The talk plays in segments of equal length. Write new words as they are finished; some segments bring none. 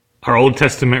Our Old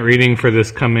Testament reading for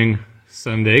this coming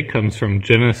Sunday comes from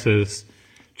Genesis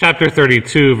chapter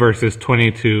 32, verses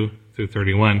 22 through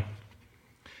 31.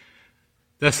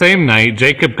 The same night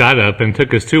Jacob got up and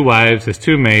took his 2 wives, his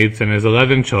 2 maids, and his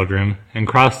 11 children, and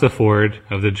crossed the ford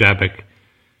of the Jabbok.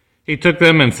 He took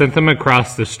them and sent them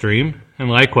across the stream,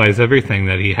 and likewise everything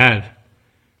that he had.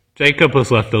 Jacob was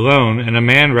left alone, and a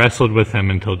man wrestled with him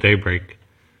until daybreak.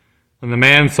 When the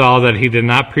man saw that he did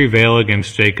not prevail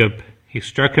against Jacob, he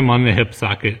struck him on the hip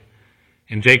socket,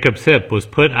 and Jacob's hip was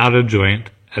put out of joint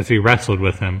as he wrestled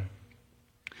with him.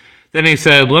 Then he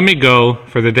said, "Let me go,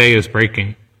 for the day is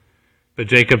breaking." But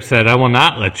Jacob said, "I will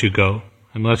not let you go,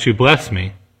 unless you bless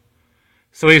me."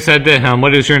 So he said to him,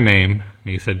 "What is your name?"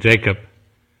 And he said, "Jacob."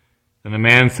 Then the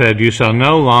man said, "You shall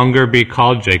no longer be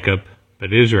called Jacob,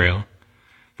 but Israel,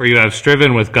 for you have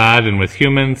striven with God and with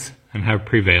humans, and have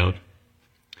prevailed."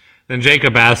 Then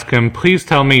Jacob asked him, "Please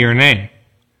tell me your name."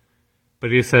 But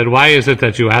he said, "Why is it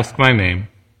that you ask my name?"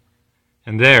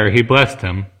 And there he blessed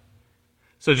him.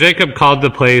 So Jacob called the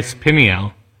place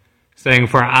Peniel, saying,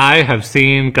 "For I have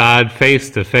seen God face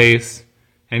to face,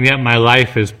 and yet my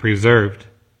life is preserved."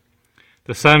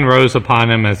 The sun rose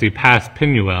upon him as he passed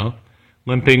Penuel,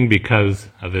 limping because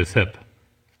of his hip.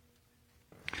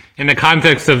 In the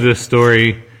context of this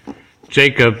story,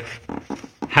 Jacob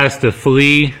has to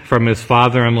flee from his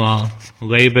father-in-law,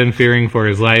 Laban, fearing for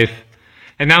his life.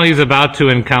 And now he's about to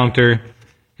encounter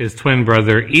his twin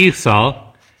brother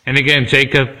Esau. And again,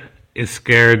 Jacob is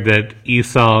scared that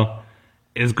Esau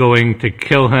is going to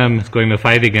kill him, is going to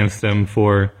fight against him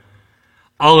for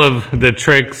all of the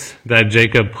tricks that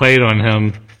Jacob played on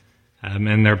him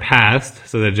in their past,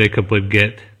 so that Jacob would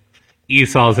get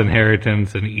Esau's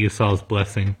inheritance and Esau's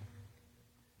blessing.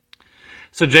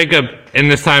 So Jacob, in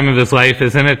this time of his life,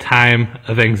 is in a time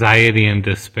of anxiety and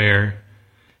despair.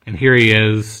 And here he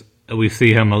is. We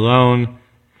see him alone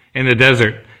in the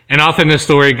desert. And often this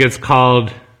story gets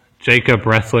called Jacob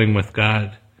wrestling with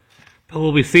God. But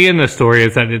what we see in this story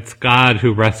is that it's God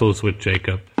who wrestles with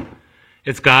Jacob.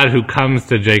 It's God who comes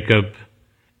to Jacob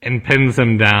and pins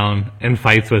him down and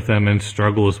fights with him and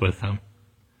struggles with him.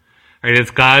 Right?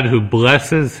 It's God who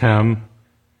blesses him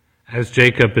as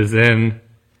Jacob is in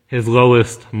his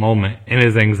lowest moment, in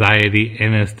his anxiety,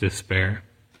 in his despair.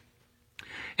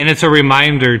 And it's a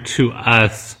reminder to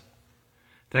us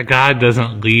that God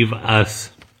doesn't leave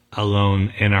us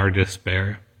alone in our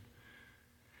despair.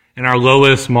 In our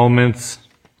lowest moments,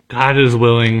 God is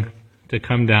willing to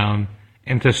come down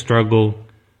and to struggle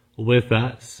with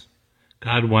us.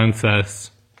 God wants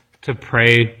us to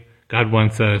pray. God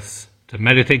wants us to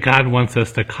meditate. God wants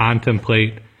us to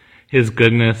contemplate his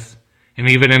goodness. And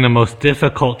even in the most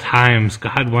difficult times,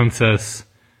 God wants us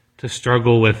to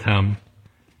struggle with him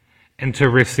and to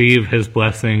receive his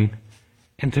blessing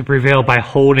and to prevail by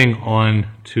holding on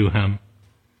to him.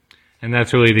 And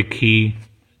that's really the key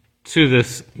to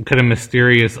this kind of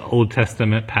mysterious Old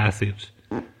Testament passage.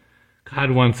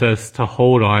 God wants us to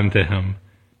hold on to him,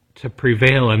 to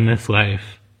prevail in this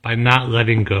life by not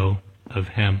letting go of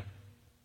him.